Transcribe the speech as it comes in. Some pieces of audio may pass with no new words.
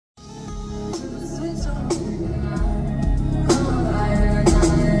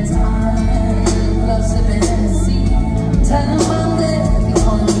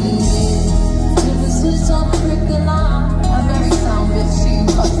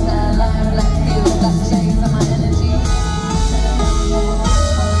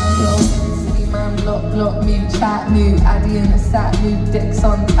Block, mute, chat, mute, Addy in the sack, mute, dicks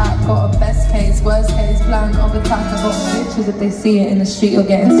on tap. Got a best case, worst case, plan of attack. I got bitches if they see it in the street or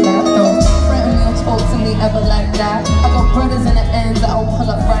getting slapped. Don't threaten me or talk to me ever like that. I got brothers in the ends that I'll pull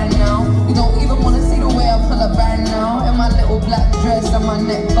up right now. You don't even wanna see the way I pull up right now. In my little black dress and my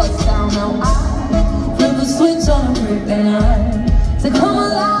neck bust down now. I flip a switch on a brick then I say come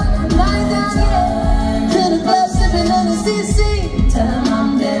alive, lie down, yeah. To the club sipping on the CC. Tell them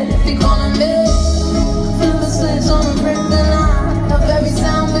I'm dead if you calling me. On a brick the line of every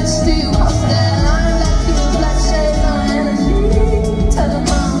sound bitch still cross that line like you black shades on energy. Tell them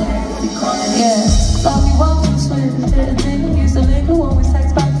I'm yeah. Thought we walked with did a thing. Used to linger always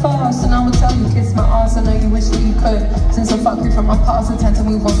text back fast. And I would tell you kiss my ass. I know you wish that you could. Since I fuck you from my past I tend to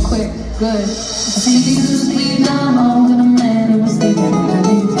move on quick. Good. I see these bleed now I'm gonna make